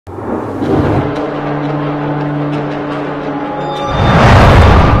Hey,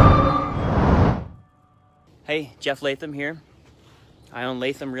 Jeff Latham here. I own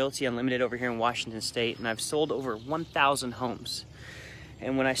Latham Realty Unlimited over here in Washington State, and I've sold over 1,000 homes.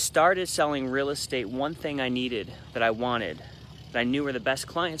 And when I started selling real estate, one thing I needed, that I wanted, that I knew were the best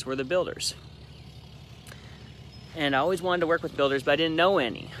clients, were the builders. And I always wanted to work with builders, but I didn't know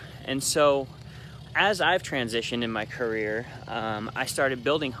any. And so as I've transitioned in my career, I started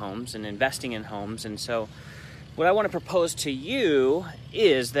building homes and investing in homes. And so what I want to propose to you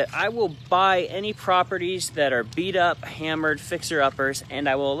is that I will buy any properties that are beat up, hammered, fixer-uppers, and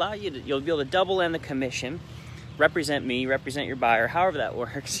I will allow you to, you'll be able to double in the commission, represent me, represent your buyer, however that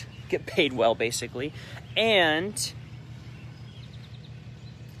works, get paid well basically, and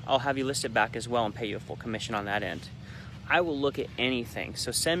I'll have you list it back as well and pay you a full commission on that end. I will look at anything.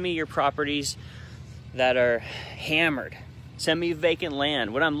 So send me your properties that are hammered. Send me vacant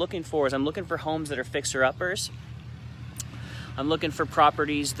land. What I'm looking for is I'm looking for homes that are fixer-uppers. I'm looking for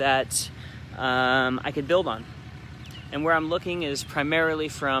properties that I could build on. And where I'm looking is primarily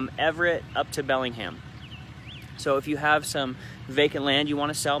from Everett up to Bellingham. So if you have some vacant land you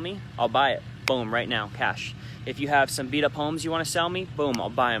want to sell me, I'll buy it. Boom, right now, cash. If you have some beat up homes you want to sell me, boom, I'll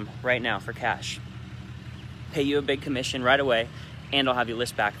buy them right now for cash. Pay you a big commission right away, and I'll have you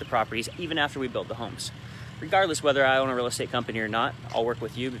list back the properties even after we build the homes. Regardless whether I own a real estate company or not, I'll work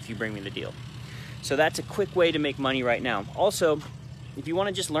with you if you bring me the deal. So that's a quick way to make money right now. Also, if you want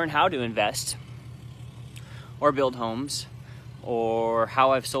to just learn how to invest or build homes, or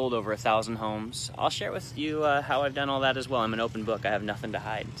how I've sold over 1,000 homes, I'll share with you how I've done all that as well. I'm an open book. I have nothing to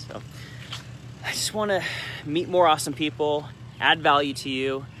hide. So I just want to meet more awesome people, add value to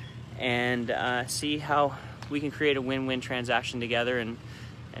you, and see how we can create a win-win transaction together, and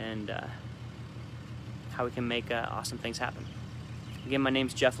how we can make awesome things happen. Again, my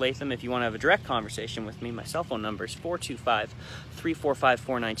name's Jeff Latham. If you want to have a direct conversation with me, my cell phone number is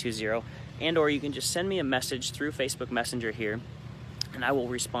 425-345-4920, and or you can just send me a message through Facebook Messenger here, and I will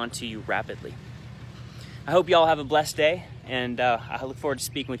respond to you rapidly. I hope you all have a blessed day, and I look forward to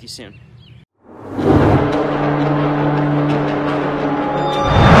speaking with you soon.